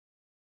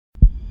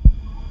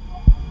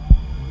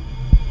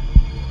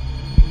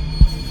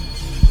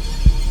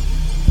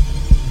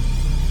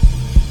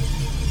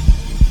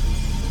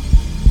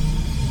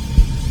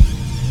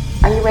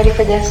Ready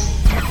for this?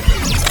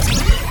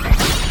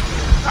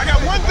 I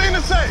got one thing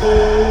to say.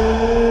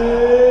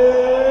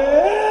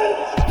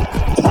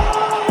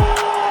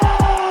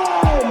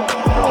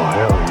 Oh,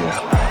 hell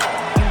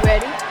yeah. You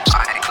ready? All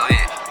right, go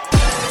ahead.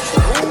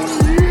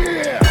 Oh,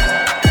 yeah.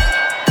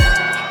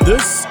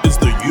 This is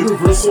the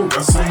Universal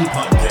Wrestling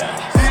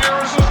Podcast. The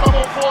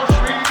irresistible force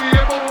meeting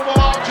the immovable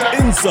object.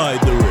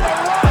 Inside the ring.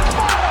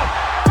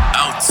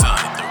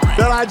 Outside the ring.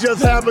 That I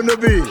just happen to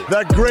be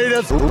the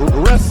greatest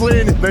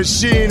wrestling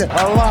machine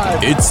alive.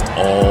 It's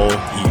all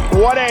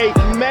here. What a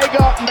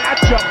mega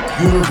matchup.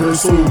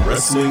 Universal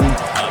Wrestling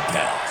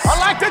Podcast. I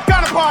like this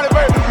kind of party,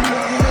 baby.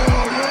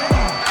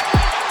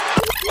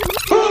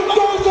 It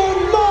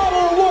doesn't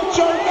matter what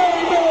your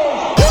name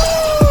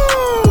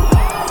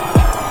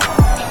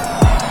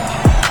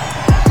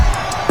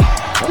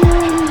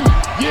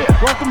is.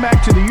 Yeah. Welcome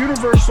back to the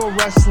Universal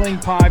Wrestling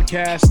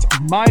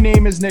Podcast. My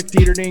name is Nick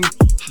Dieterding.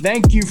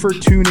 Thank you for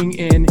tuning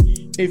in.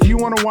 If you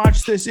want to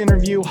watch this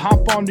interview,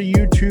 hop onto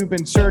YouTube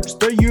and search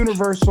the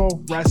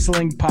Universal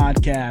Wrestling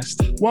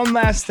Podcast. One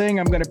last thing,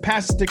 I'm going to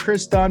pass it to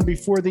Chris Dunn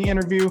before the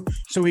interview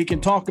so he can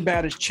talk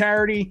about his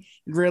charity.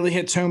 It really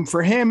hits home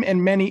for him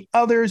and many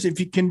others. If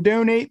you can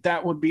donate,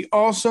 that would be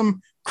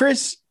awesome.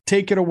 Chris,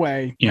 take it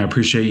away. Yeah, I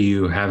appreciate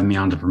you having me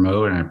on to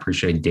promote, and I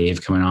appreciate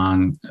Dave coming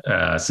on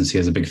since he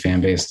has a big fan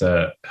base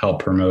to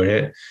help promote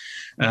it.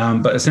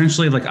 But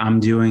essentially, like, I'm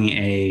doing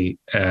a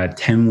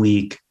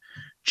 10-week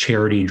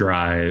charity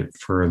drive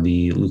for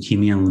the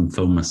Leukemia and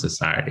Lymphoma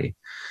Society.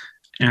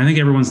 And I think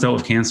everyone's dealt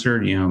with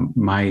cancer. You know,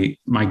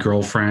 my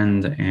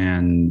girlfriend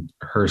and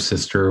her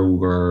sister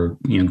were,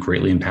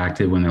 greatly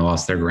impacted when they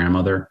lost their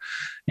grandmother.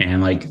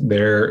 And like,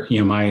 they're,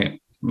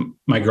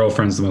 my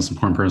girlfriend's the most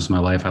important person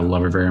in my life. I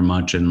love her very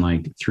much. And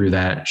like, through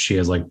that, she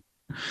has like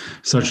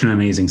such an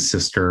amazing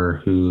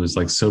sister who's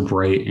like so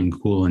bright and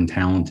cool and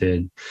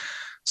talented.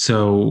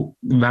 So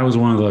that was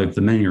one of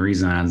the many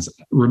reasons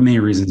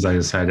I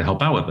decided to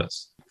help out with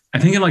this. I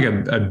think in like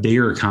a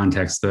bigger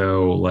context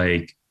though,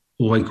 like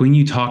when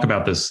you talk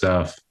about this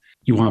stuff,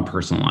 you want to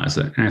personalize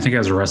it. And I think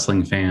as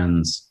wrestling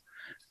fans,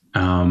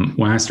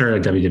 when I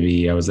started at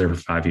WWE, I was there for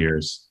 5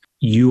 years.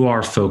 You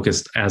are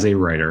focused as a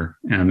writer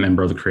and a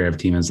member of the creative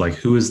team is like,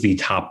 who is the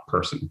top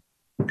person?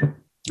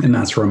 And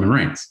that's Roman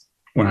Reigns.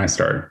 When I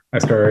started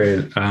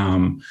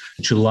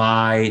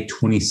July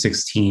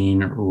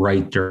 2016,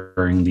 right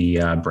during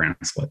the brand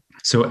split.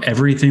 So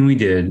everything we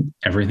did,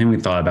 everything we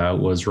thought about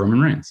was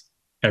Roman Reigns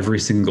every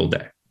single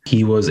day.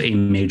 He was a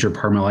major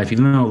part of my life,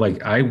 even though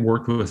like I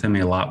worked with him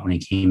a lot when he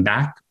came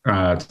back to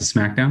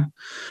SmackDown.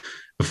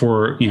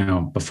 Before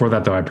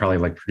that though, I probably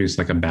like produced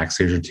like a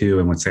backstage or two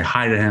and would say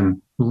hi to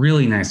him.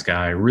 Really nice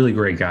guy, really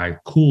great guy,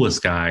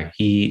 coolest guy.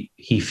 He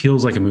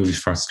feels like a movie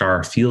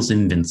star, feels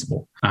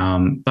invincible.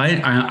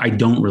 But I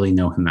don't really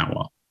know him that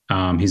well.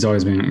 He's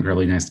always been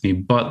incredibly nice to me,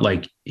 but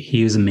like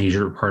he is a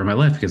major part of my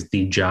life because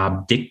the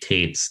job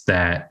dictates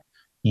that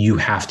you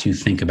have to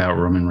think about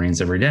Roman Reigns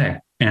every day.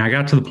 And I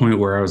got to the point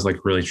where I was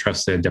like really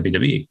trusted at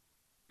WWE,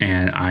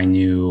 and I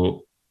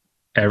knew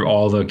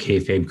all the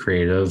kayfabe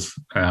creative.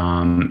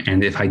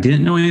 And if I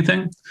didn't know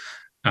anything,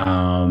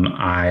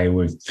 I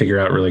would figure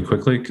it out really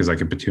quickly because I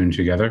could put two and two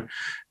together.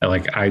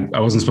 Like I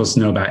wasn't supposed to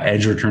know about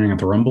Edge returning at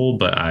the Rumble,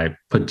 but I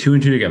put two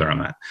and two together on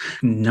that.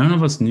 None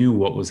of us knew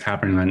what was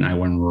happening that night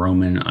when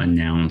Roman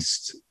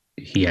announced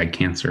he had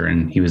cancer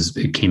and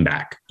it came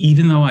back.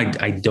 Even though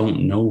I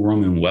don't know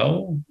Roman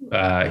well,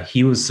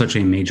 he was such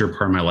a major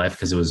part of my life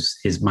because it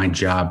was my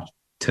job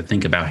to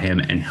think about him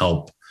and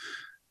help,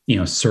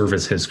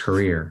 service his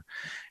career.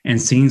 And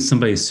seeing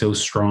somebody so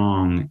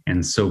strong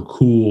and so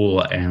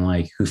cool and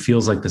like who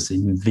feels like this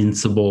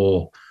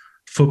invincible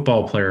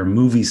football player,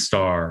 movie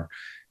star,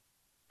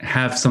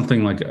 have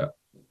something like a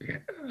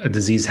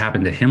disease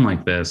happen to him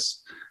like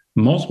this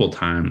multiple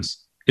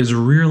times is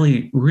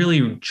really,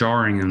 really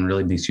jarring and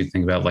really makes you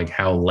think about like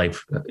how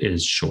life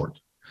is short.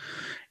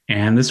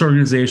 And this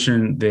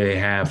organization, they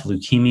have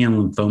leukemia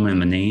and lymphoma in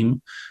the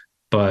name,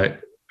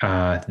 but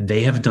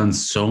they have done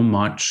so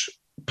much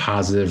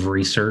positive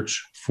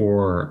research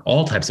for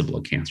all types of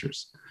blood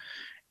cancers.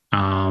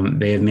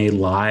 They have made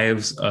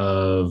lives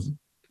of,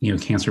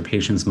 cancer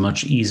patients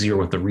much easier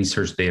with the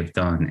research they have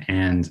done.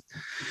 And,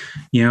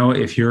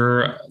 if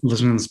you're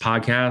listening to this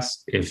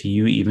podcast, if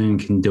you even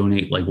can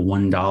donate like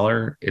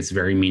 $1, it's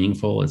very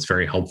meaningful. It's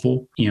very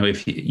helpful.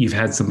 If you've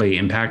had somebody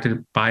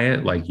impacted by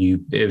it, like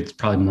it's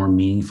probably more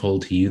meaningful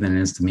to you than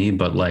it is to me.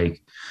 But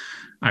like,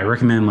 I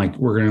recommend, like,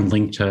 we're going to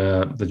link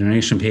to the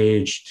donation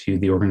page to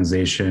the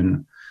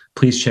organization.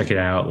 Please check it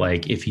out.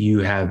 Like, if you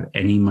have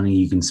any money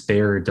you can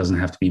spare, it doesn't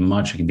have to be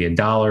much. It can be $1,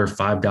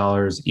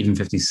 $5, even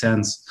 50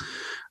 cents,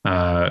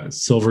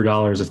 silver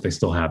dollars if they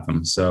still have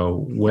them.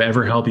 So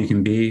whatever help you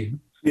can be,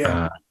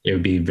 it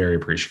would be very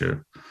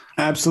appreciative.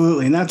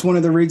 Absolutely. And that's one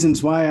of the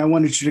reasons why I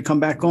wanted you to come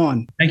back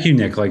on. Thank you,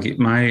 Nick. Like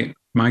my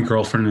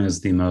girlfriend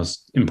is the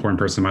most important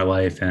person in my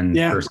life. And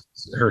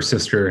her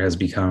sister has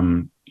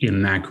become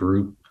in that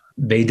group.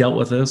 They dealt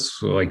with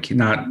this, like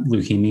not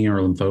leukemia or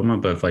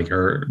lymphoma, but like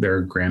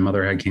their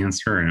grandmother had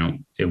cancer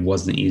and it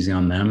wasn't easy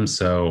on them.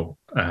 So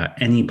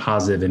any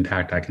positive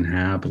impact I can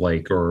have,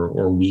 like,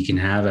 or we can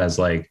have as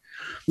like,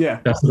 Yeah.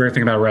 that's the great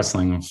thing about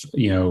wrestling.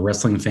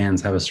 Wrestling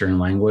fans have a certain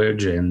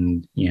language,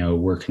 and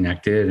we're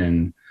connected.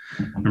 And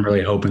I'm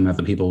really hoping that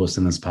the people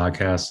listening to this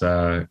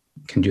podcast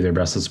can do their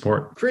best to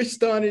support. Chris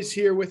Dunn is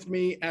here with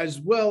me, as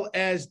well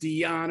as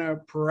Deonna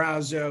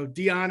Purrazzo.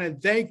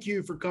 Deonna, thank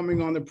you for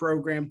coming on the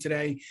program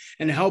today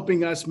and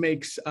helping us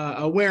make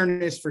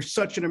awareness for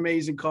such an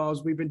amazing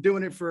cause. We've been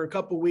doing it for a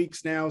couple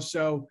weeks now.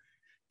 So,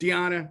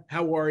 Deonna,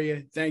 how are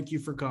you? Thank you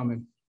for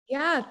coming.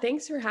 Yeah,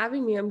 thanks for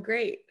having me. I'm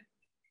great.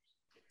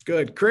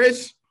 Good.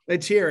 Chris,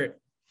 let's hear it.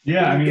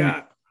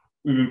 Yeah,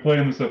 we've been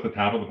playing this at the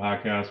top of the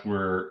podcast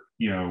where,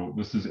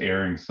 this is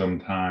airing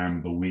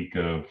sometime the week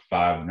of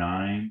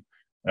 5/9.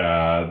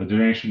 The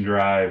donation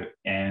drive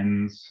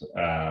ends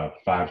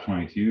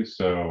 5/22.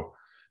 So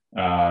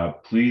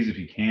please, if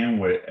you can,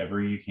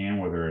 whatever you can,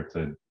 whether it's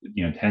 $10,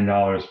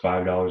 $5,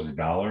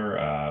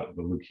 $1,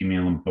 the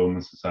Leukemia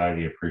Lymphoma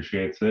Society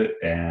appreciates it.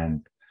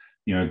 And,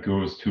 it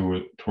goes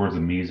towards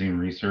amazing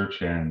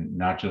research, and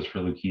not just for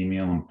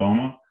leukemia,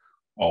 lymphoma,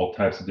 all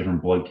types of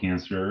different blood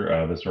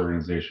cancer. This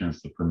organization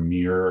is the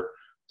premier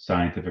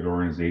scientific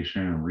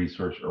organization and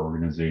research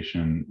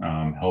organization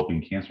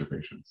helping cancer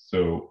patients.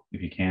 So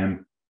if you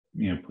can,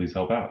 please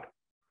help out.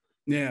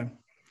 Yeah.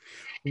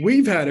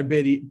 We've had a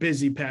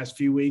busy past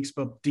few weeks,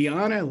 but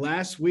Deonna,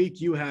 last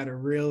week you had a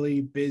really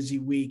busy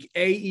week.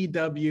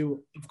 AEW,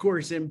 of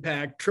course,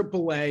 Impact,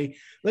 AAA.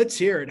 Let's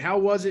hear it. How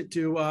was it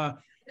to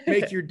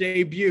make your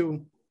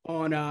debut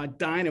on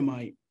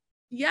Dynamite?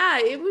 Yeah,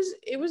 it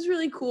was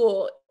really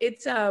cool.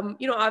 It's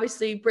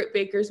obviously Britt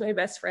Baker's my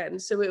best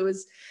friend, so it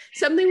was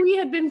something we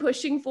had been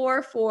pushing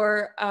for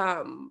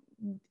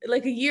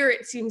like a year,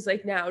 it seems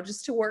like now,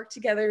 just to work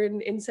together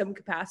in some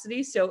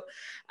capacity. So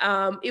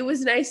it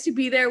was nice to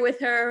be there with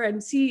her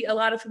and see a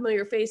lot of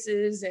familiar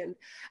faces. And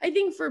I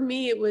think for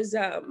me, it was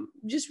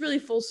just really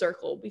full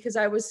circle, because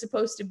I was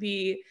supposed to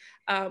be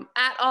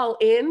at All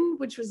In,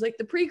 which was like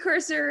the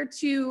precursor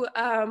to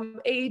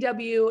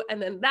AEW.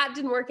 And then that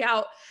didn't work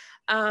out.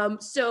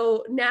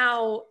 So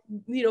now,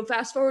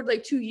 fast forward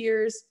like 2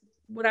 years,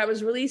 when I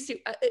was released,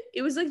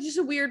 it was like just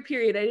a weird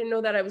period. I didn't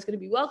know that I was going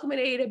to be welcome at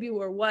AEW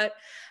or what.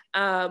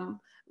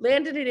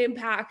 Landed at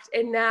Impact,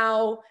 and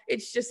now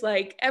it's just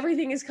like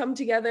everything has come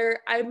together.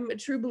 I'm a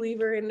true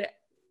believer in,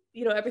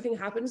 everything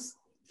happens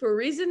for a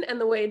reason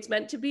and the way it's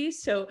meant to be.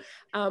 So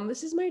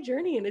this is my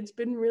journey, and it's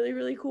been really,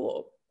 really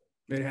cool.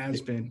 It has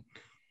been.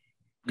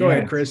 Go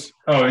ahead, Chris.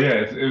 Oh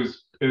yeah,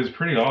 it was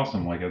pretty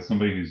awesome. Like, as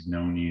somebody who's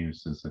known you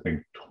since I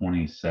think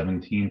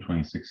 2017,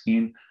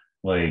 2016,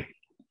 like,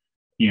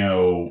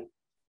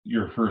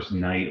 your first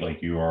night,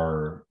 like you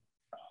are,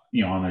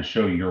 on the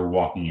show, you're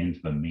walking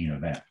into the main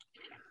event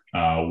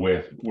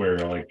where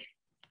like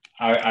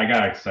I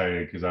got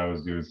excited because I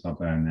was doing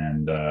something,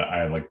 and I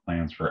had like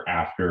plans for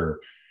after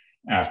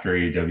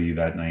AEW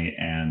that night,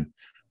 and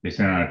they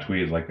sent out a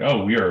tweet like,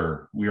 "Oh, we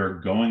are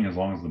going as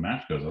long as the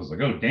match goes." I was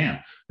like, "Oh, damn!"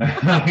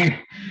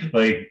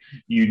 Like,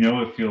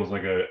 it feels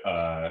like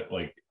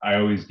like I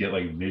always get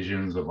like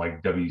visions of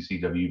like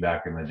WCW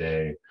back in the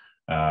day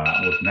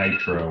with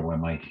Nitro,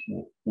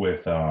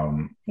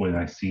 when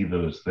I see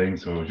those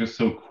things. So it was just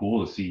so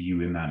cool to see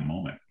you in that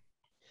moment.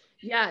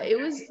 Yeah, it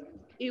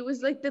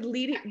was like the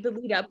lead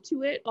up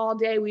to it all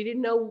day. We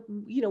didn't know,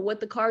 what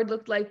the card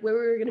looked like, where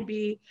we were going to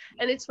be.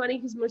 And it's funny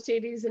because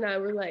Mercedes and I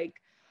were like,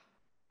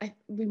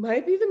 we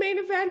might be the main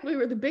event. We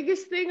were the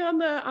biggest thing on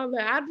the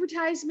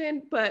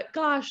advertisement, but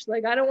gosh,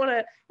 like, I don't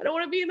want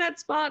to be in that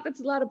spot.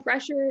 That's a lot of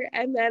pressure.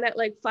 And then at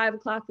like 5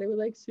 o'clock, they were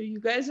like, "So you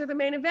guys are the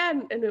main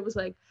event." And it was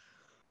like,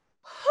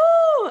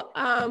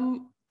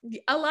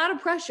 a lot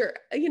of pressure.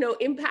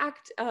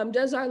 Impact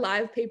does our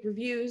live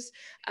pay-per-views.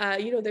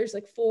 There's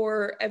like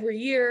 4 every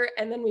year,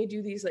 and then we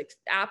do these like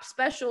app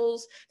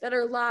specials that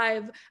are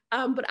live.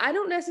 But I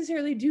don't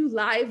necessarily do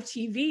live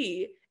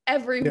TV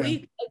every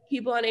week like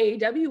people on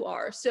AEW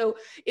are. So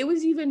it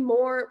was even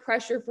more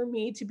pressure for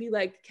me to be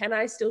like, can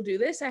I still do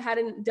this? I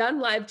hadn't done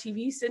live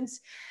TV since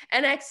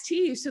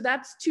NXT, so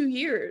that's 2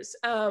 years.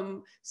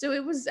 So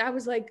I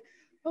was like,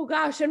 oh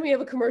gosh, and we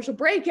have a commercial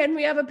break, and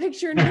we have a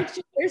picture in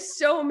picture. There's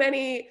so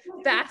many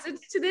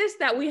facets to this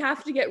that we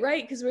have to get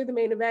right because we're the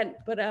main event.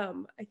 But I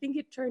think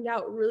it turned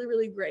out really,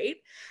 really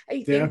great.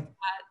 I think that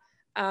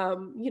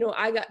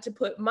I got to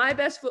put my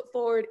best foot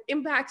forward,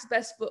 Impact's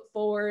best foot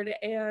forward,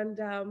 and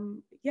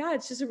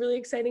it's just a really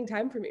exciting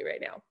time for me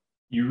right now.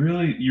 You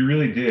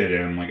really did,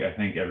 and like I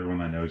think everyone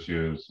that knows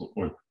you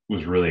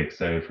was really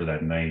excited for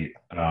that night.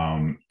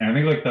 And I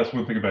think like that's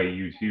one thing about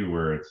you too,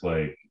 where it's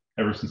like,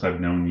 ever since I've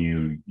known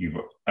you,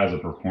 as a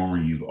performer,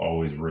 you've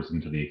always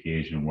risen to the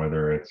occasion,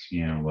 whether it's,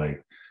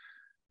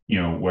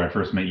 where I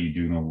first met you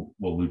doing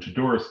the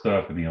Luchador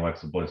stuff and the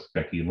Alexa Bliss,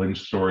 Becky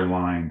Lynch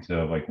storyline,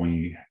 to like when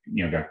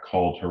you got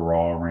called to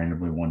Raw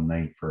randomly one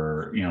night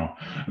for,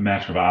 a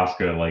match with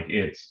Asuka. Like,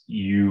 it's,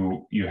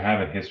 you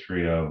have a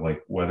history of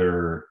like,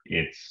 whether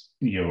it's,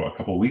 a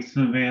couple weeks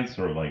in advance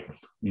or like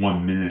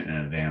 1 minute in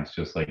advance,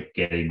 just like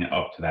getting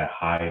up to that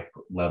high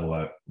level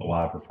that a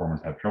lot of performers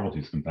have trouble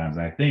to sometimes.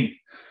 And I think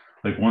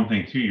like one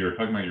thing too, you were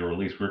talking about your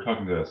release. We were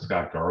talking to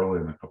Scott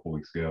Garland a couple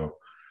weeks ago,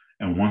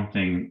 and one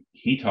thing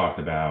he talked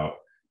about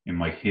in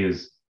like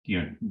his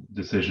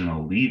decision to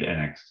leave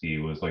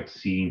NXT was like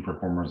seeing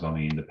performers on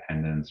the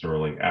independents or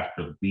like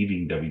after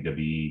leaving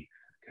WWE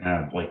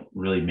kind of like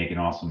really make an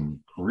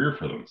awesome career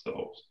for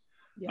themselves.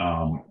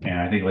 Yeah. And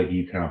I think like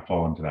you kind of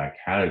fall into that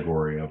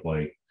category of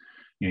like,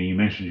 you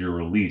mentioned your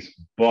release,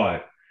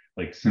 but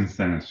like since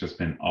then it's just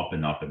been up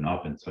and up and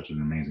up in such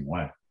an amazing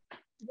way.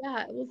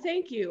 Yeah, well,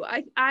 thank you.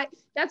 I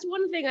that's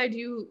one thing I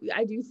do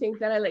think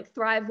that I like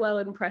thrive well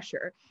in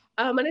pressure.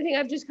 And I think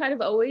I've just kind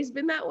of always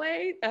been that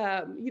way.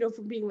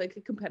 From being like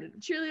a competitive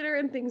cheerleader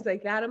and things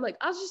like that. I'm like,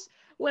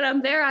 when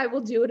I'm there, I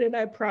will do it, and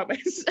I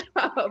promise.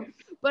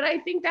 But I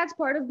think that's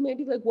part of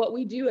maybe like what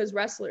we do as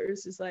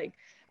wrestlers is like,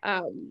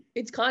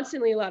 it's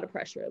constantly a lot of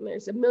pressure, and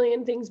there's a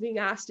million things being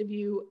asked of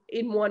you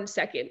in 1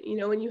 second,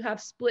 and you have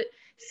split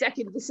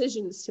second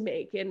decisions to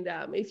make. And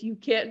if you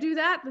can't do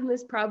that, then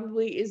this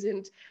probably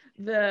isn't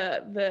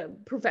the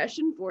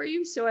profession for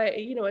you. So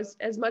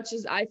as much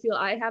as I feel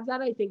I have that,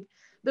 I think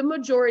the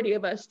majority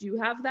of us do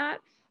have that,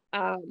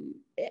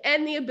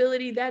 and the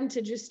ability then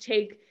to just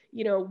take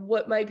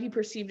what might be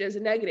perceived as a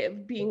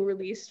negative being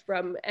released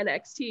from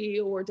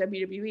NXT or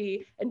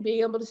WWE and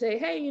being able to say,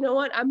 hey, you know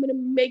what, I'm going to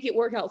make it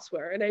work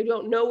elsewhere, and I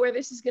don't know where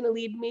this is going to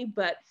lead me,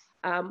 but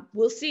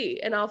we'll see,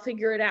 and I'll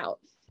figure it out.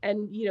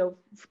 And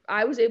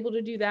I was able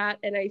to do that,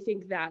 and I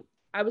think that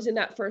I was in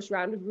that first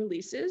round of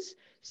releases,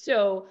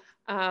 so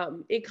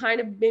it kind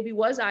of maybe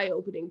was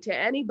eye-opening to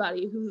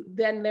anybody who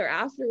then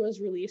thereafter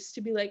was released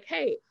to be like,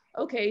 hey,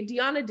 okay,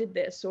 Deonna did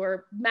this,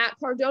 or Matt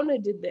Cardona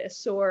did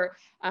this, or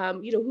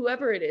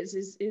whoever it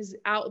is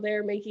out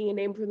there making a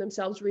name for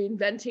themselves,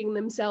 reinventing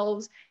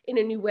themselves in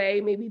a new way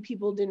maybe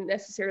people didn't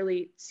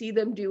necessarily see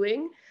them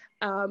doing.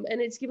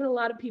 And it's given a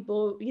lot of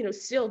people,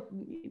 still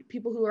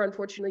people who are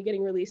unfortunately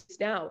getting released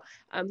now,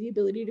 the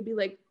ability to be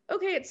like,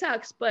 okay, it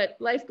sucks, but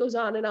life goes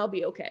on and I'll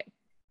be okay.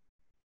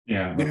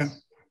 Yeah,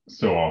 that's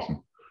so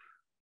awesome.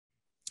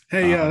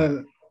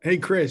 Hey,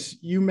 Chris,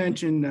 you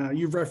mentioned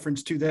you've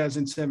referenced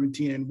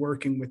 2017 and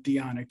working with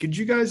Deonna. Could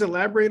you guys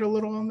elaborate a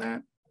little on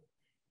that?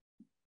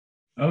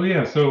 Oh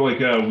yeah, so like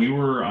we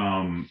were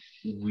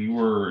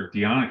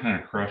Deonna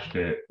kind of crushed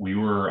it. We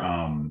were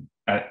on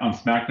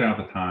SmackDown at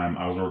the time.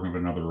 I was working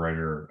with another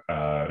writer,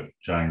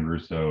 Johnny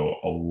Russo,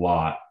 a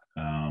lot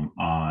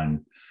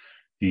on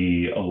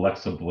the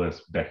Alexa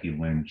Bliss Becky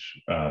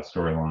Lynch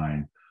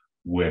storyline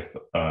with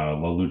La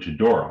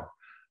Luchadora.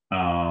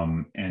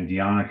 And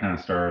Deonna kind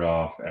of started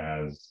off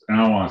as, and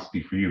I don't want to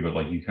speak for you, but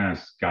like you kind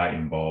of got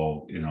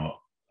involved in a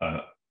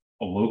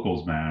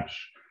locals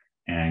match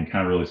and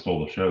kind of really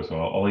stole the show. So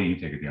I'll let you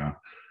take it, Deonna.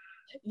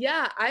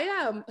 Yeah,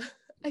 I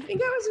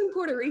think I was in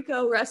Puerto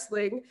Rico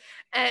wrestling,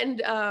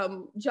 and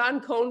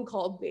John Cone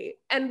called me.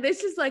 And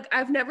this is like,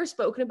 I've never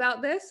spoken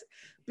about this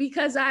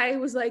because I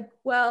was like,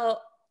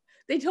 well,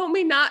 they told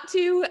me not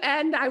to,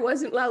 and I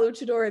wasn't La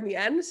Luchadora in the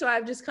end. So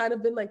I've just kind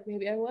of been like,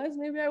 maybe I was,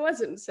 maybe I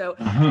wasn't. So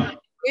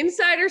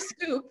insider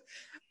scoop.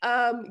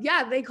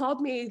 They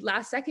called me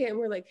last second and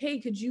were like, hey,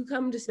 could you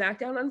come to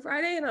SmackDown on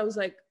Friday? And I was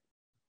like,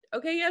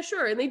 okay, yeah,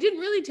 sure. And they didn't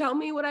really tell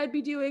me what I'd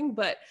be doing,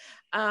 but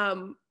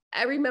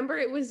I remember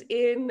it was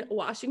in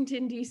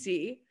Washington,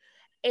 D.C.,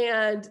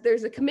 and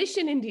there's a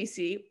commission in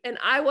D.C., and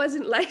I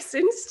wasn't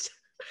licensed,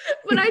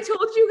 but I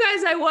told you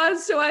guys I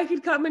was so I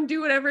could come and do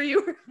whatever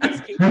you were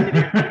asking me to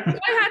do. So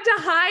I had to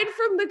hide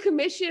from the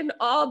commission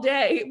all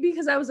day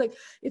because I was like,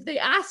 if they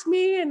ask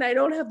me and I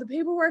don't have the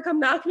paperwork, I'm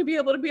not going to be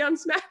able to be on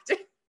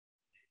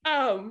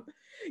SmackDown.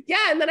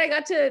 And then I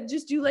got to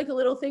just do like a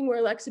little thing where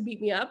Alexa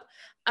beat me up.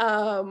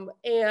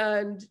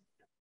 And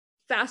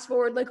fast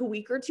forward like a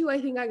week or two, I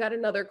think I got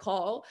another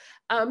call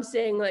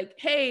saying like,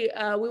 hey,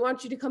 we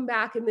want you to come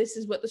back, and this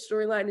is what the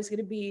storyline is going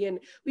to be, and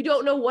we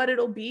don't know what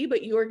it'll be,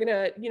 but you are going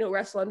to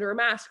wrestle under a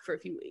mask for a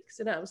few weeks.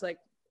 And I was like,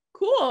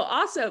 cool,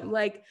 awesome,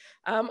 like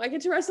I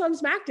get to wrestle on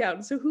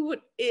SmackDown. So who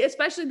would,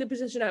 especially the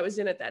position I was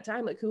in at that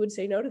time, like who would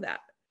say no to that?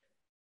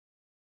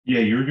 Yeah,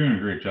 you were doing a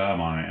great job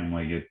on it, and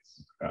like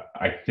it's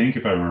I think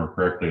if I remember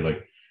correctly,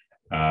 like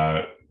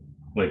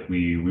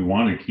we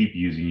wanted to keep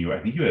using you. I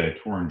think you had a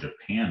tour in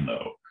Japan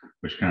though,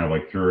 which kind of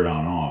like threw it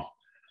on off.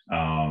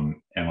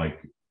 And like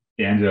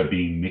it ended up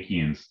being Mickey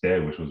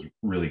instead, which was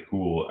really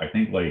cool. I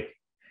think like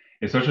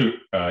it's such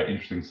a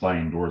interesting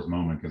sliding doors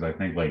moment because I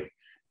think like,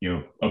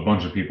 a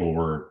bunch of people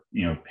were,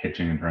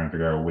 pitching and trying to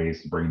figure out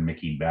ways to bring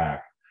Mickey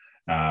back.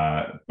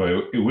 But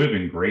it would have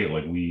been great.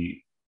 Like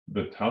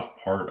the tough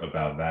part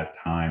about that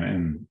time,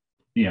 and,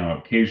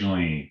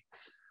 occasionally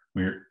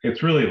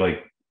it's really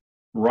like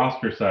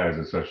roster size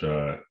is such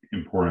a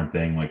important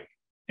thing, like,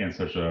 and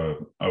such a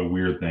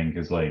weird thing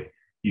because like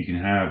you can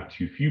have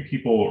too few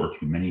people or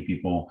too many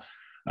people.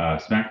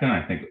 SmackDown,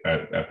 I think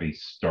at the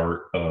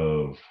start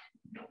of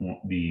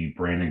the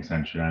brand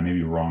extension, I may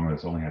be wrong, but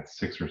it's only had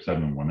 6 or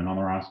 7 women on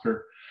the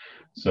roster.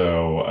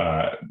 So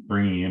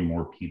bringing in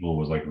more people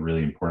was like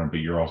really important, but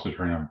you're also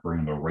trying to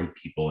bring the right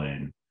people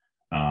in.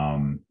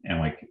 And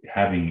like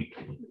having,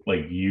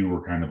 like you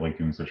were kind of like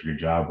doing such a good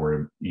job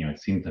where,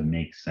 it seemed to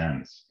make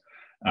sense.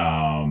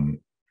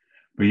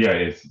 But yeah,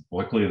 it's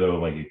luckily though,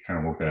 like it kind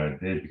of worked out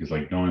it did, because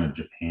like going to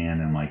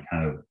Japan and like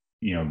kind of,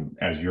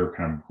 as you're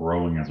kind of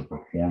growing as a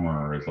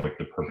performer is like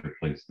the perfect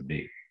place to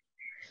be.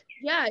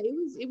 Yeah,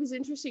 it was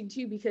interesting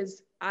too,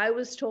 because I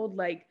was told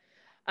like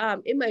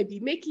it might be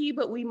Mickey,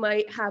 but we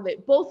might have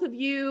it both of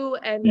you,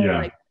 and then Yeah.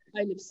 like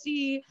kind of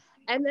see.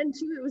 And then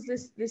too, it was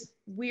this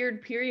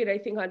weird period, I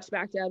think, on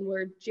SmackDown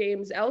where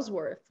James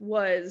Ellsworth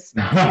was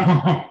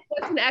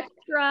an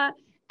extra,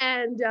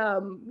 and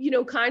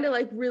kind of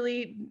like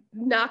really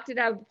knocked it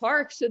out of the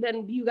park. So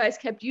then you guys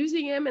kept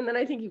using him, and then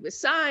I think he was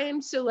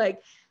signed. So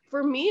like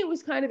for me, it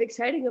was kind of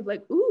exciting of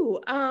like, ooh,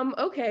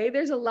 okay,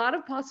 there's a lot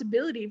of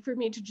possibility for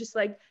me to just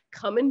like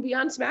come and be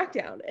on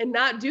SmackDown and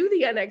not do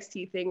the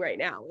NXT thing right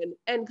now.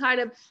 And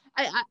kind of,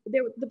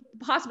 the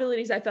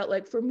possibilities I felt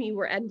like for me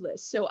were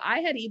endless. So I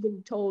had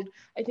even told,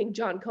 I think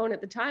John Cohn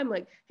at the time,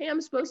 like, hey,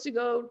 I'm supposed to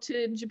go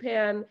to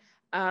Japan.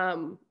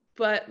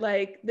 But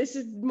like, this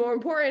is more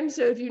important.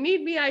 So if you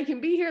need me, I can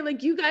be here.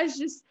 Like, you guys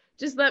just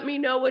let me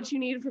know what you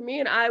need from me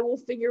and I will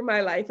figure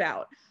my life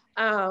out.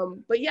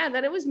 But yeah,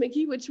 then it was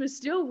Mickey, which was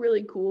still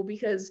really cool,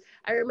 because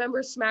I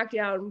remember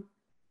SmackDown,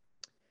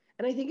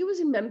 and I think it was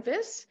in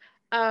Memphis.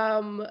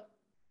 Yeah,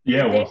 they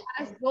had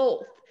us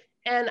both,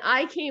 and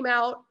I came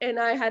out and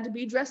I had to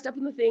be dressed up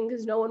in the thing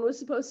because no one was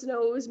supposed to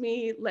know it was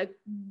me. Like,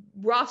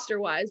 roster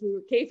wise, we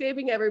were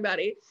kayfabing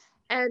everybody,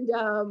 and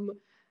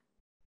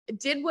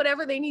did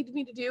whatever they needed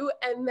me to do,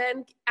 and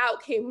then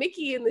out came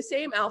Mickey in the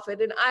same outfit,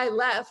 and I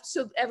left,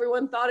 so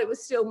everyone thought it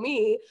was still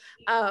me.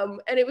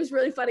 And it was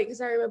really funny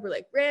because I remember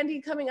like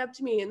Randy coming up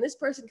to me and this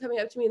person coming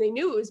up to me, and they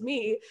knew it was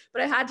me,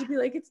 but I had to be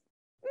like,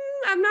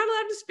 I'm not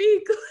allowed to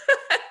speak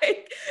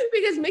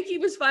because Mickey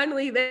was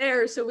finally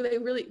there. So they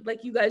really,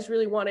 like, you guys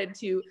really wanted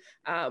to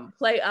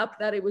play up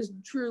that it was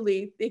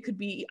truly, it could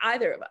be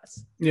either of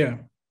us. Yeah.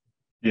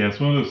 Yeah,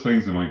 it's one of those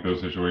things in like those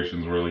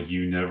situations where like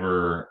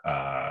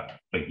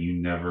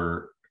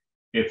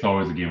it's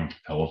always a game of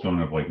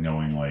telephone of like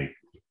knowing, like,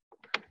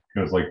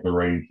 because like the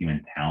writing team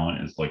and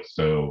talent is like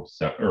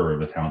or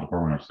the talent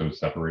department are so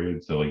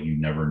separated, so like you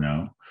never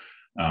know.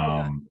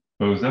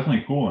 But it was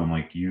definitely cool, and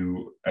like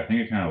I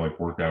think it kind of like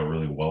worked out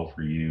really well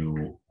for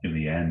you in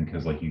the end,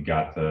 because like you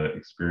got to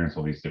experience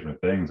all these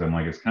different things, and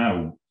like it's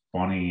kind of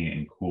funny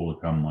and cool to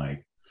come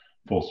like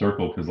full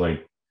circle, because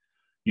like,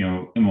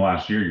 in the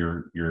last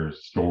year, your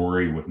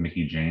story with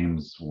Mickey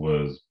James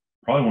was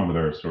probably one of the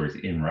better stories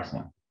in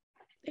wrestling.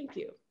 Thank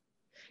you.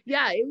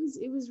 Yeah, it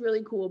was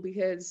really cool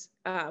because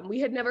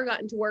we had never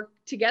gotten to work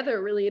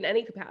together really in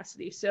any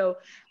capacity. So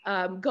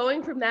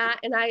going from that,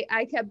 and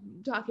I kept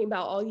talking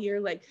about all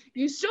year, like,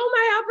 you stole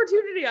my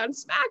opportunity on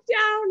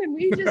SmackDown, and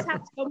we just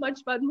had so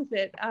much fun with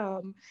it.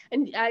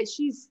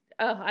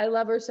 I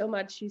love her so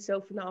much. She's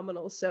so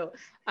phenomenal. So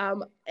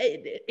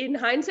in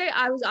hindsight,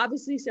 I was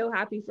obviously so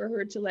happy for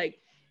her to like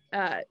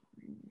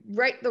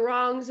right the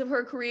wrongs of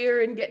her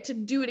career and get to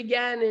do it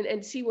again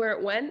and see where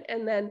it went,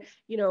 and then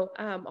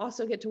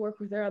also get to work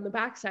with her on the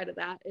backside of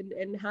that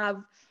and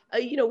have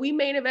we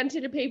main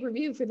evented a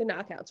pay-per-view for the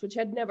Knockouts, which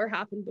had never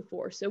happened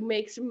before, so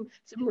make some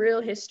real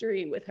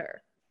history with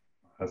her.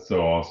 That's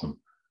so awesome.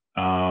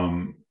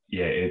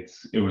 Yeah,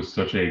 it was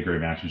such a great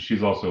match, and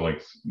she's also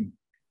like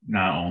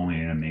not only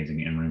an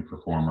amazing in-ring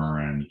performer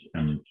and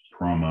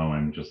promo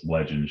and just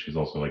legend, she's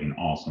also like an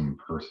awesome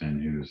person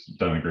who's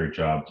done a great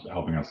job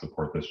helping us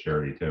support this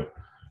charity too.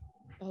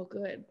 Oh,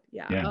 good.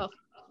 Yeah. Yeah. Oh,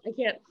 I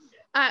can't.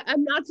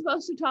 I'm not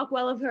supposed to talk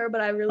well of her,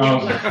 but I really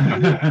Oh.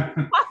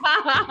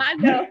 I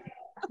know.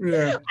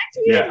 Yeah.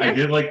 I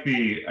did like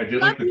the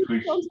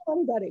tweet. Don't tell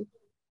anybody.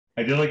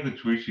 I did like the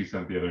tweet she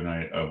sent the other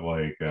night of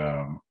like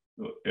a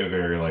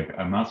very like,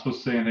 I'm not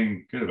supposed to say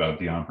anything good about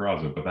Deonna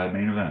Purrazzo, but that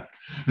main event.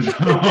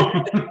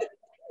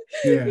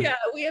 Yeah,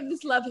 we have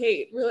this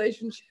love-hate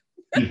relationship.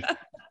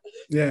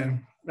 Yeah,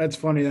 that's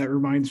funny. That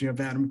reminds me of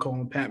Adam Cole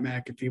and Pat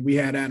McAfee. We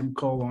had Adam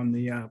Cole on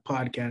the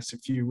podcast a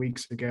few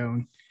weeks ago.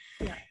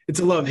 And it's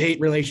a love-hate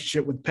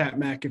relationship with Pat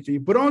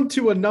McAfee. But on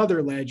to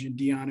another legend,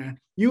 Deonna.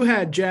 You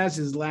had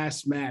Jazz's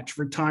last match,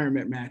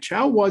 retirement match.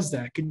 How was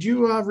that? Could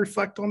you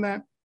reflect on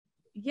that?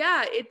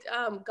 Yeah,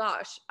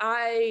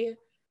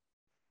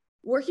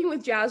 working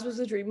with Jazz was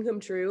a dream come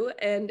true,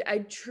 and I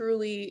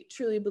truly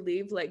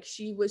believe like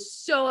she was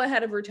so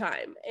ahead of her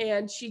time,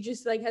 and she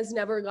just like has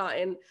never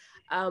gotten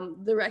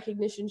the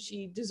recognition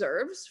she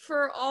deserves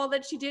for all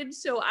that she did.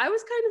 So I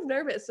was kind of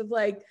nervous of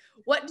like,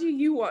 what do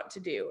you want to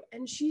do?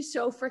 And she's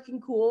so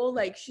freaking cool.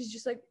 Like, she's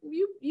just like,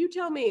 you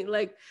tell me,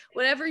 like,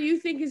 whatever you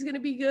think is going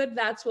to be good,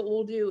 that's what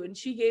we'll do. And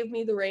she gave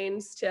me the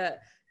reins to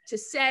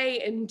say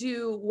and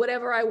do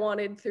whatever I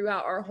wanted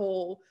throughout our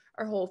whole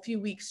few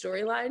week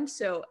storyline.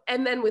 So,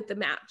 and then with the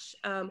match.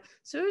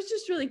 So it was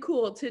just really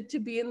cool to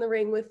be in the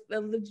ring with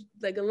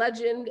a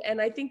legend.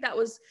 And I think that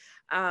was,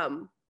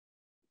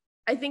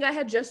 I think I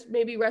had just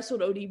maybe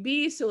wrestled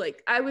ODB. So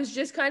like, I was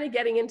just kind of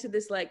getting into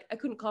this, like, I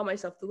couldn't call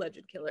myself the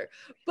legend killer,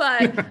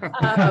 but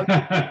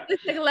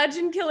it's like a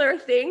legend killer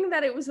thing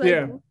that it was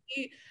like,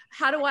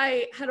 how do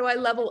I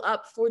level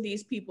up for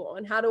these people?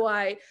 And how do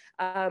I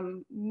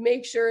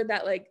make sure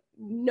that like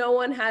no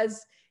one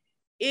has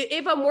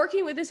if I'm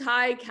working with this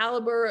high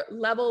caliber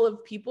level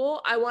of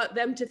people, I want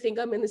them to think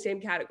I'm in the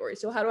same category.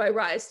 So how do I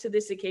rise to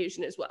this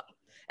occasion as well?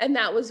 And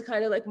that was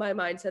kind of like my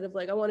mindset of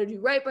like, I want to do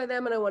right by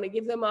them and I want to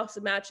give them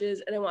awesome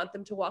matches and I want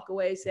them to walk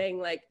away saying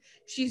like,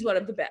 she's one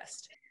of the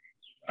best.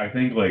 I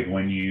think like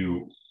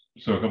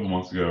so a couple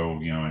months ago,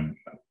 and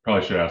I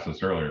probably should have asked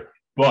this earlier,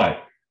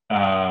 but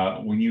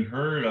when you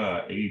heard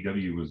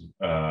AEW was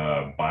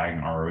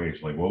buying ROH,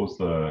 like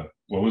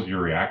what was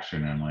your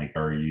reaction? And like,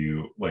 are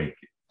you like,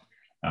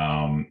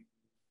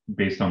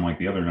 based on like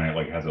the other night,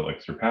 like has it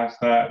like surpassed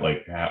that?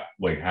 Like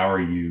how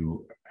are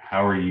you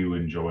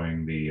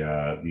enjoying the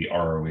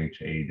ROH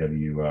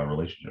AEW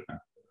relationship now?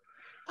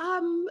 I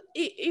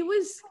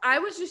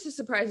was just as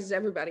surprised as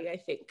everybody, I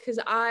think, because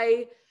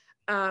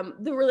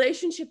the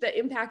relationship that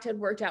Impact had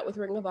worked out with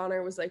Ring of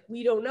Honor was like,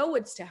 we don't know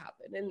what's to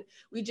happen. And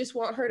we just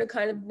want her to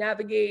kind of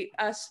navigate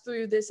us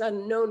through this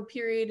unknown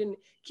period and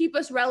keep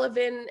us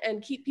relevant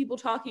and keep people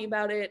talking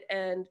about it.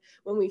 And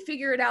when we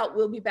figure it out,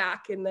 we'll be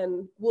back and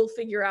then we'll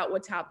figure out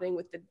what's happening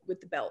with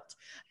the belt.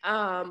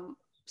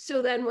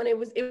 So then when it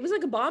was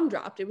like a bomb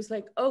dropped, it was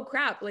like, oh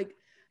crap, like,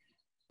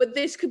 but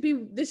this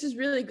is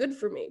really good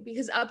for me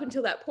because up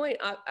until that point,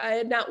 I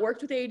had not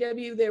worked with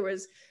AEW. There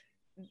was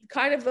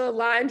kind of a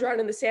line drawn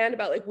in the sand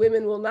about like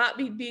women will not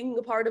be being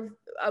a part of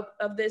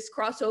this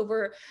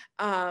crossover.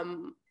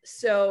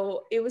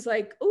 So it was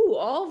like, oh,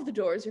 all of the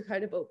doors are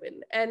kind of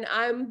open and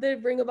I'm the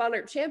Ring of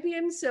Honor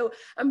champion. So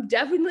I'm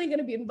definitely going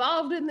to be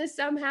involved in this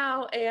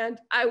somehow. And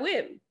I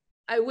win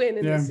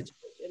in this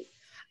situation.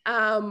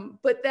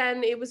 But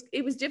then it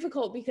was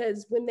difficult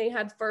because when they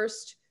had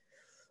first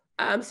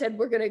said,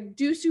 we're going to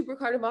do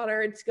Supercard of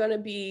Honor, it's going to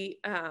be,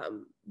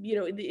 in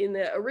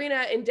the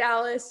arena in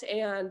Dallas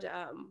and,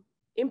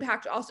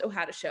 Impact also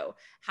had a show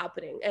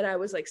happening and I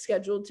was like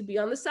scheduled to be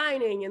on the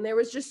signing and there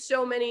was just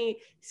so many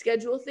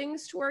schedule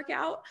things to work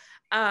out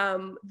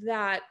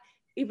that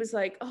it was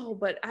like, oh,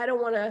 but I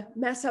don't want to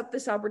mess up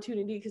this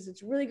opportunity because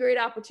it's a really great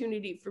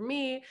opportunity for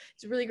me.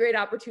 It's a really great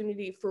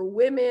opportunity for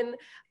women.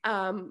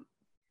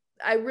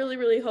 I really,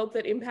 really hope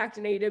that Impact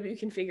and AEW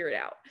can figure it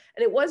out.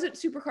 And it wasn't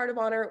Supercard of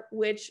Honor,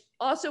 which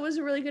also was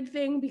a really good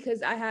thing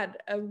because I had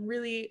a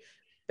really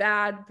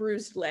bad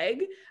bruised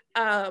leg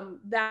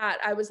that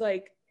I was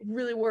like,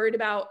 really worried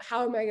about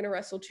how am I going to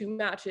wrestle two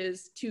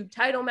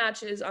title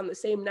matches on the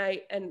same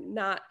night and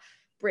not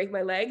break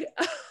my leg.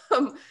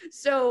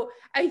 So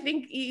I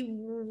think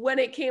when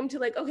it came to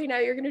like, okay, now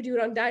you're going to do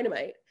it on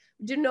Dynamite,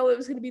 didn't know it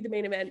was going to be the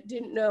main event,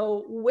 didn't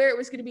know where it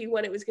was going to be,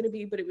 when it was going to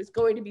be, but it was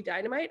going to be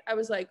Dynamite. I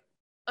was like,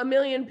 1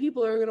 million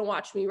people are going to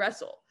watch me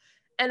wrestle.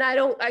 And I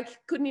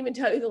couldn't even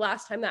tell you the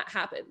last time that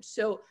happened.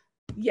 So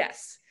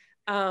yes.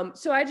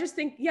 So I just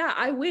think, yeah,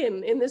 I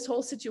win in this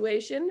whole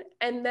situation.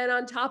 And then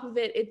on top of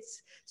it,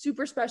 it's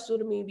super special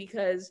to me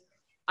because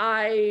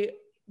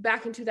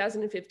back in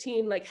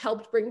 2015, like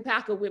helped bring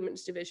back a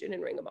women's division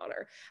in Ring of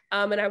Honor.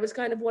 And I was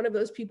kind of one of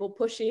those people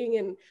pushing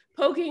and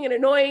poking and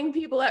annoying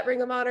people at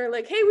Ring of Honor,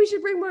 like, hey, we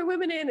should bring more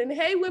women in and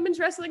hey, women's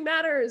wrestling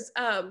matters.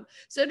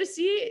 So to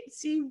see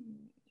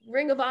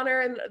Ring of Honor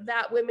and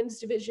that women's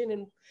division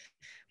and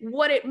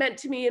what it meant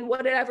to me and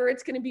whatever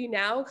it's going to be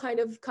now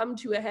kind of come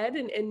to a head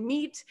and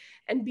meet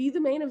and be the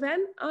main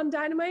event on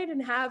Dynamite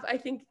and have, I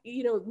think,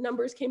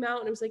 numbers came out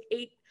and it was like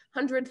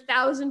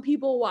 800,000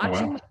 people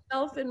watching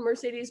myself and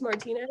Mercedes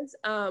Martinez.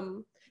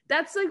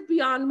 That's like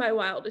beyond my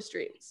wildest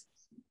dreams.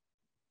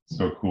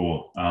 So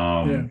cool.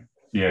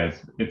 Yeah,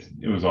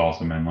 it was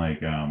awesome. And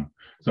like,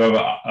 so I have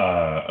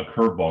a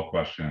curveball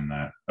question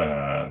that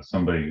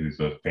somebody who's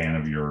a fan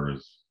of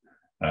yours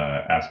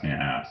asked me to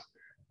ask.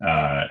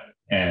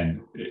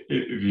 And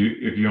if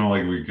you don't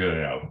like it, we can cut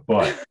it out.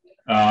 But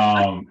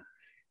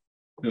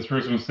this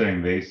person was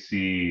saying they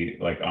see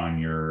like on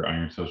your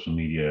social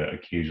media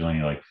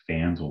occasionally like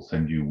fans will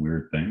send you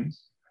weird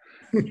things.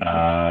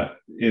 What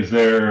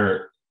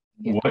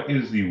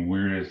is the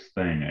weirdest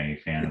thing a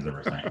fan has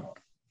ever sent?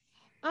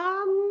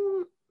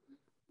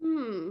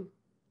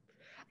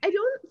 I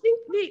don't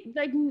think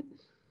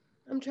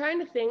I'm trying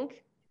to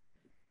think.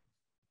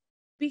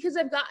 Because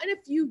I've gotten a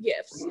few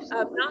gifts,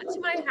 not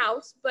to my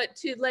house, but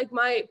to like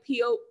my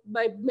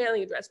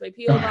mailing address, my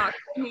P.O. box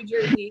in New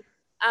Jersey,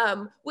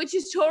 which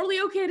is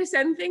totally okay to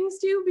send things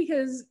to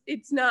because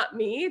it's not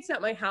me, it's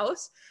not my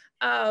house.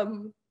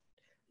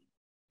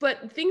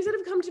 But things that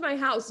have come to my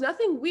house,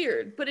 nothing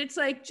weird, but it's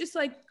like just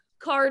like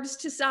cards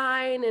to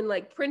sign and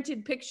like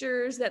printed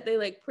pictures that they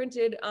like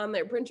printed on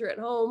their printer at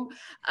home.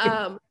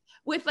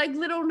 With like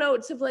little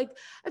notes of like,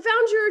 I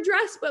found your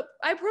address, but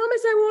I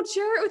promise I won't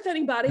share it with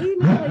anybody.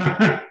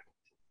 Like,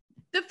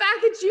 the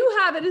fact that you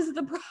have it is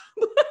the problem.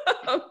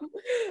 But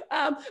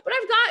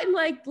I've gotten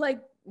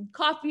like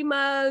coffee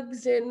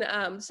mugs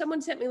and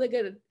someone sent me like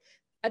a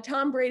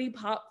Tom Brady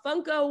Pop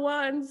Funko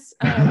once.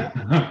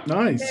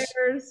 Nice.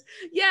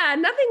 Yeah,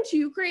 nothing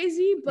too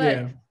crazy,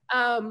 but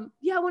when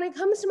it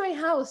comes to my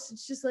house,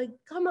 it's just like,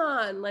 come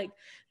on, like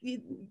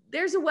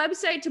there's a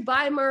website to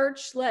buy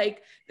merch,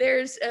 like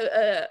there's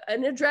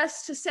an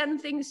address to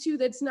send things to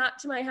that's not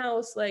to my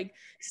house. Like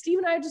Steve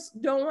and I just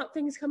don't want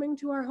things coming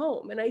to our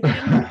home. And I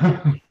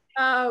think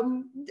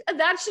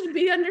That should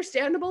be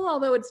understandable,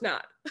 although it's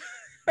not.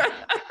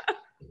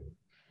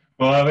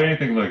 Well, if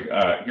anything, like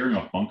hearing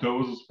a Funko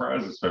was a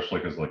surprise,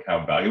 especially because like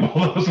how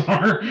valuable those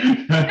are.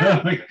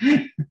 Like,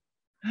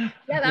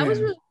 yeah, that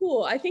was really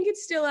cool. I think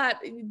it's still at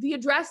the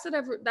address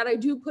that I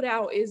do put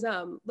out is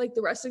like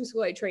the wrestling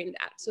school I trained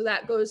at. So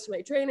that goes to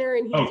my trainer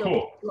and he's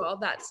cool. all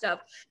that stuff.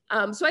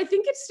 So I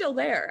think it's still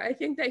there. I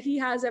think that he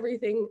has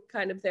everything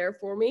kind of there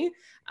for me.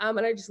 And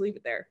I just leave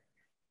it there.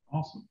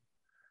 Awesome.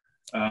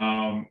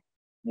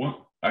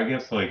 What I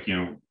guess like, you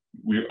know,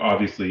 we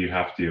obviously you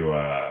have to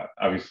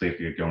obviously if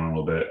you get going a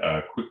little bit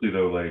quickly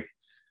though, like,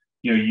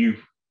 you know,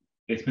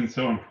 it's been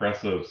so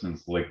impressive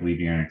since like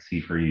leaving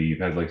NXT for you. You've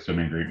had like so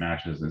many great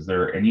matches. Is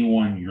there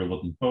anyone you're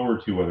looking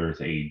forward to, whether it's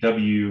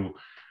AEW,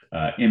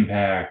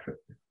 Impact,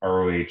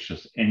 ROH,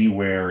 just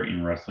anywhere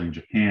in wrestling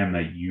Japan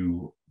that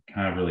you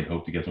kind of really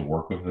hope to get to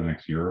work with the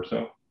next year or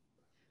so?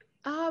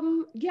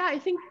 Yeah, I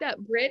think that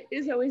Britt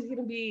is always going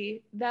to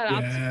be that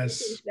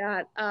option.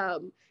 That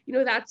you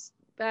know, that's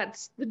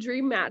the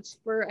dream match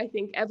for I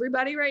think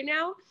everybody right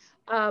now.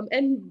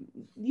 And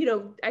you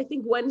know, I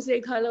think Wednesday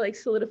kind of like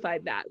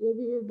solidified that, where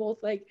we were both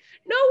like,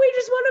 no, we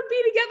just want to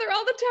be together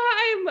all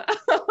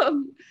the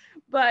time.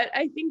 But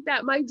I think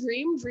that my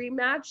dream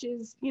match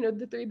is, you know,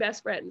 the three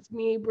best friends,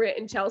 me, Britt,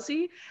 and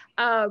Chelsea.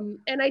 And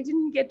I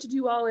didn't get to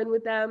do All In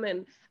with them,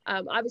 and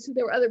obviously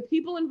there were other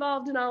people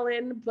involved in All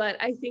In, but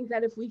I think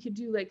that if we could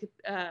do like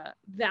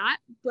that,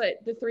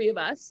 but the three of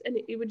us, and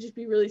it would just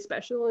be really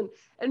special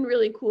and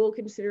really cool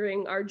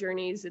considering our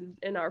journeys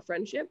and our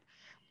friendship.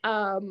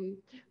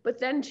 But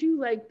then too,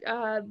 like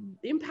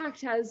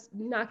Impact has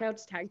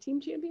Knockouts tag team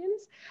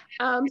champions.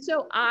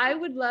 So I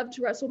would love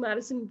to wrestle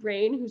Madison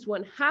Brain, who's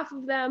won half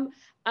of them,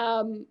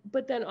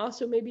 but then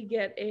also maybe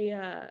get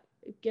a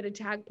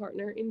tag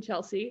partner in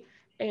Chelsea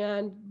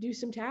and do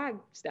some tag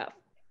stuff.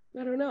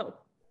 I don't know.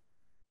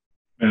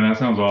 And that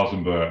sounds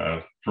awesome,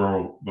 but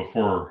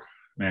before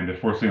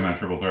seeing that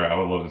triple threat, I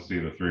would love to see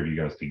the three of you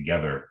guys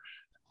together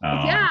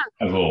as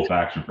a little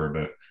faction for a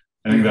bit.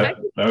 I think that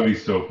would be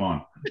so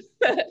fun.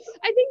 I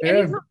think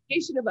any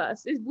combination of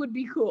us would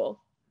be cool.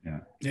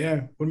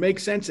 Yeah, would make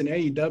sense in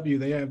AEW.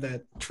 They have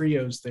that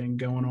trios thing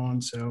going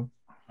on, so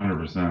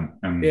 100%.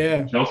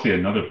 And Chelsea,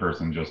 another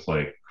person, just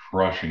like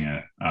crushing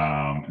it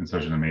in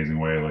such an amazing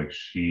way. Like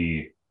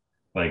she,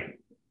 like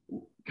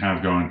kind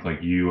of going to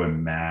like you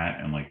and Matt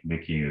and like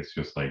Nikki. It's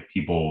just like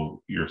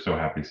people you're so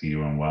happy to see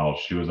doing well.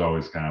 She was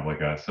always kind of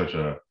like such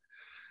a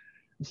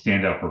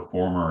standout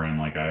performer, and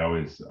like I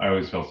always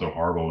felt so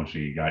horrible when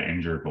she got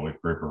injured, but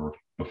like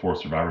before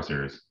Survivor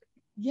Series.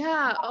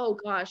 Yeah. Oh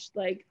gosh.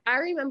 Like I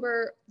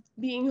remember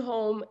being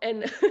home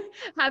and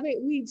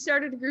we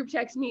started a group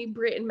text, me,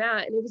 Britt, and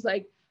Matt, and it was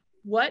like,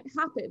 what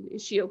happened?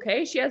 Is she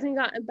okay? She hasn't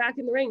gotten back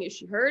in the ring. Is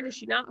she hurt? Is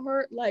she not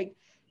hurt? Like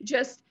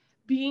just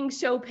being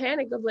so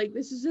panicked of like,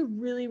 this is a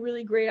really,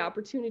 really great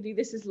opportunity.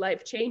 This is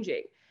life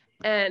changing.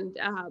 And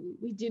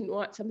we didn't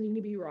want something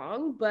to be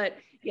wrong, but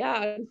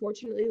yeah,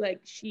 unfortunately, like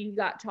she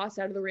got tossed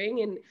out of the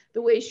ring, and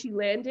the way she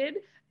landed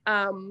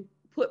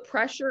put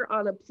pressure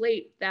on a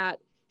plate that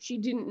she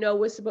didn't know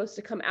was supposed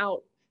to come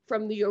out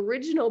from the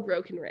original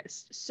broken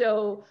wrist.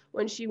 So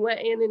when she went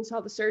in and saw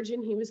the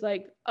surgeon, he was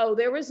like, oh,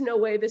 there was no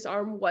way this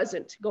arm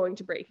wasn't going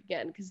to break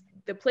again because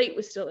the plate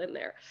was still in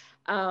there.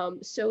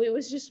 So it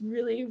was just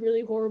really,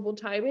 really horrible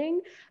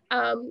timing.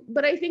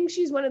 But I think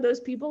she's one of those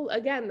people,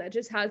 again, that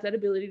just has that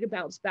ability to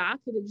bounce back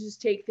and to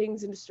just take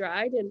things into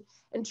stride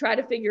and try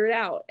to figure it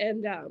out.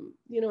 And,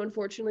 you know,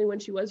 unfortunately, when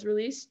she was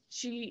released,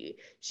 she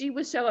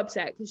was so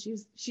upset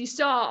because she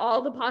saw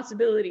all the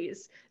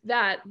possibilities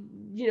that,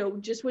 you know,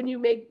 just when you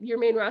make your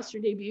main roster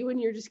debut and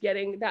you're just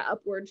getting that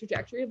upward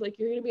trajectory of like,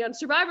 you're going to be on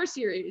Survivor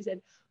Series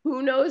and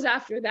who knows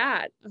after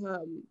that.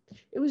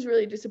 It was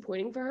really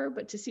disappointing for her,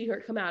 but to see her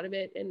come out of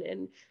it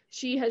and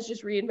she has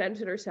just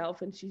reinvented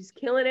herself and she's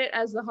killing it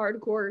as the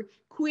hardcore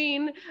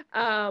queen,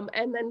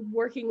 and then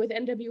working with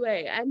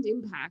NWA and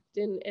Impact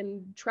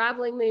and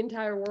traveling the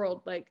entire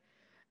world. Like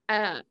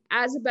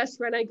as a best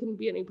friend, I couldn't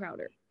be any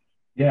prouder.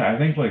 Yeah, I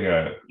think like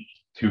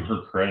to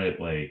her credit,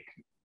 like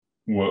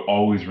what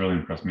always really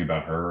impressed me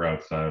about her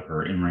outside of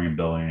her in-ring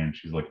ability, and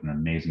she's like an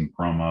amazing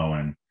promo.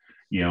 And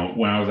you know,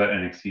 when I was at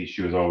NXT,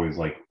 she was always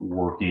like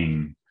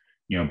working,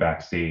 you know,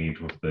 backstage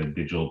with the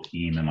digital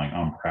team and like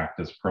on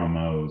practice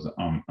promos,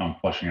 on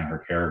fleshing out her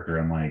character.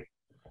 And like,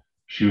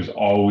 she was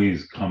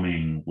always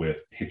coming with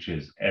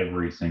pitches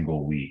every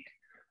single week,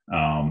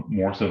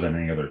 more so than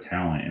any other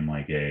talent. And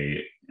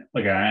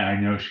I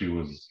know she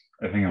was,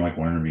 I think in like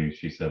one interview,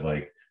 she said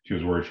like she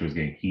was worried she was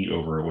getting heat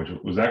over it, which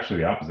was actually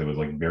the opposite. It was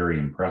like very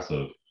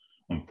impressive.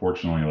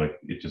 Unfortunately, like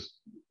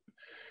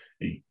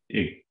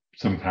it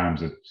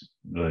sometimes it's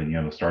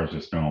the stars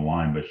just don't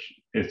align, but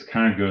it's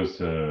kind of goes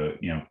to,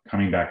 you know,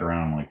 coming back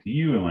around like to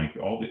you and like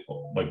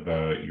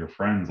your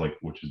friends, like,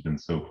 which has been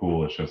so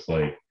cool. It's just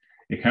like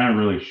it kind of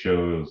really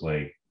shows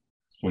like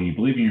when you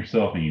believe in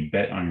yourself and you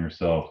bet on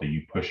yourself and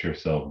you push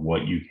yourself,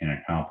 what you can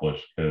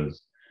accomplish.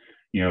 Because,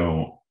 you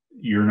know,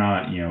 you're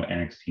not,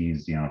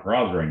 NXT's Deonna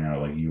Purrazzo right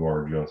now. Like, you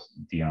are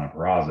just Deonna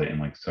Purrazzo in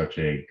like such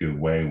a good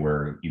way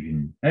where you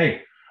can,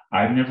 hey,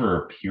 I've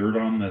never appeared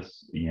on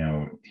this,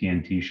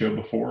 TNT show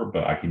before,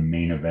 but I can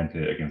main event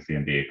it against the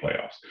NBA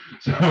playoffs.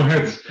 So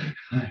it's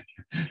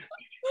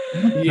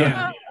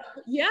Yeah.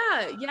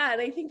 Yeah.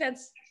 And I think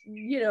that's,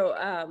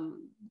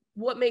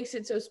 what makes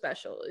it so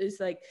special is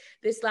like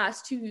this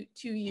last two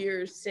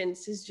years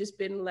since has just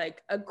been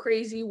like a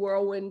crazy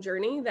whirlwind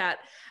journey that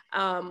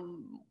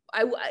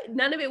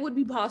none of it would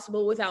be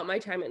possible without my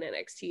time in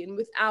NXT and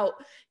without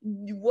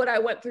what I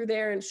went through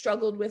there and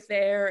struggled with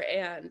there,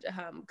 and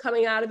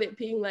coming out of it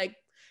being like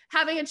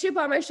having a chip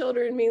on my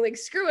shoulder and being like,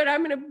 screw it,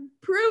 I'm going to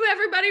prove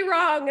everybody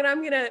wrong and I'm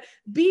going to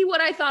be what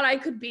I thought I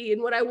could be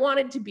and what I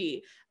wanted to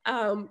be.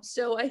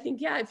 So I think,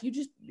 if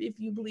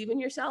you believe in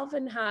yourself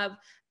and have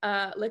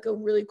like a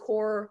really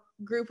core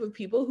group of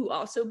people who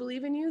also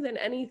believe in you, then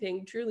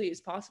anything truly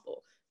is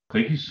possible.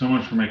 Thank you so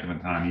much for making the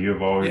time. You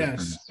have always been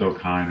so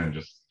kind and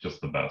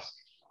just the best.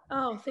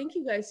 Oh, thank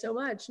you guys so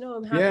much. No,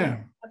 I'm happy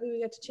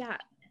we got to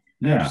chat.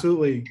 Yeah.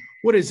 Absolutely.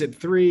 What is it?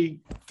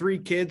 Three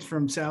kids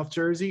from South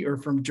Jersey or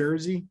from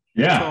Jersey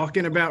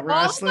talking about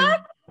wrestling?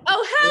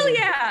 Oh, hell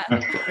yeah.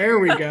 There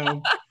we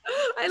go.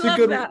 I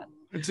love that.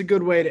 It's a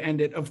good way to end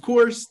it. Of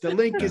course, the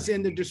link is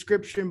in the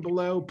description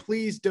below.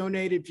 Please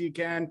donate if you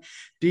can.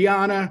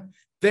 Deonna,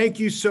 thank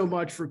you so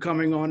much for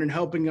coming on and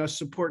helping us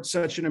support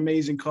such an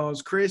amazing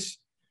cause. Chris,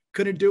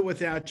 couldn't do it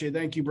without you.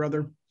 Thank you,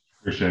 brother.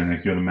 Appreciate it,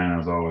 Nick. You're the man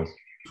as always.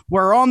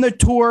 We're on the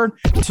tour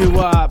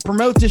to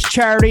promote this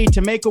charity,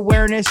 to make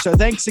awareness. So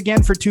thanks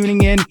again for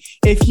tuning in.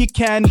 If you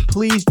can,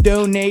 please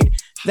donate.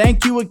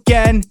 Thank you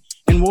again.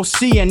 And we'll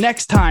see you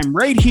next time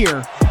right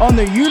here on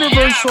the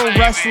Universal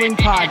Wrestling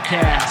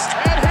Podcast.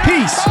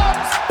 Peace.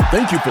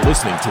 Thank you for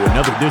listening to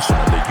another edition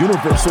of the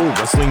Universal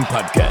Wrestling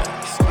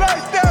Podcast.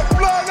 Like that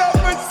blood up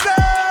and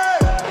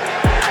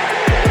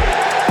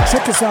say!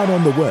 Check us out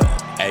on the web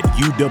at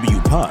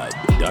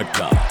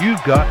uwpod.com.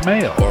 You've got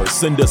mail. Or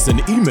send us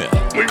an email.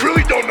 We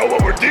really don't know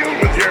what we're dealing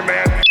with here,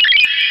 man.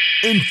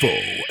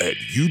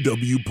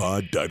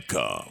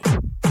 info@uwpod.com.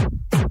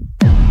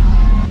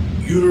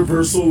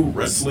 Universal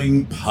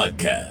Wrestling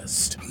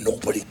Podcast.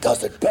 Nobody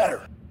does it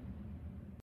better.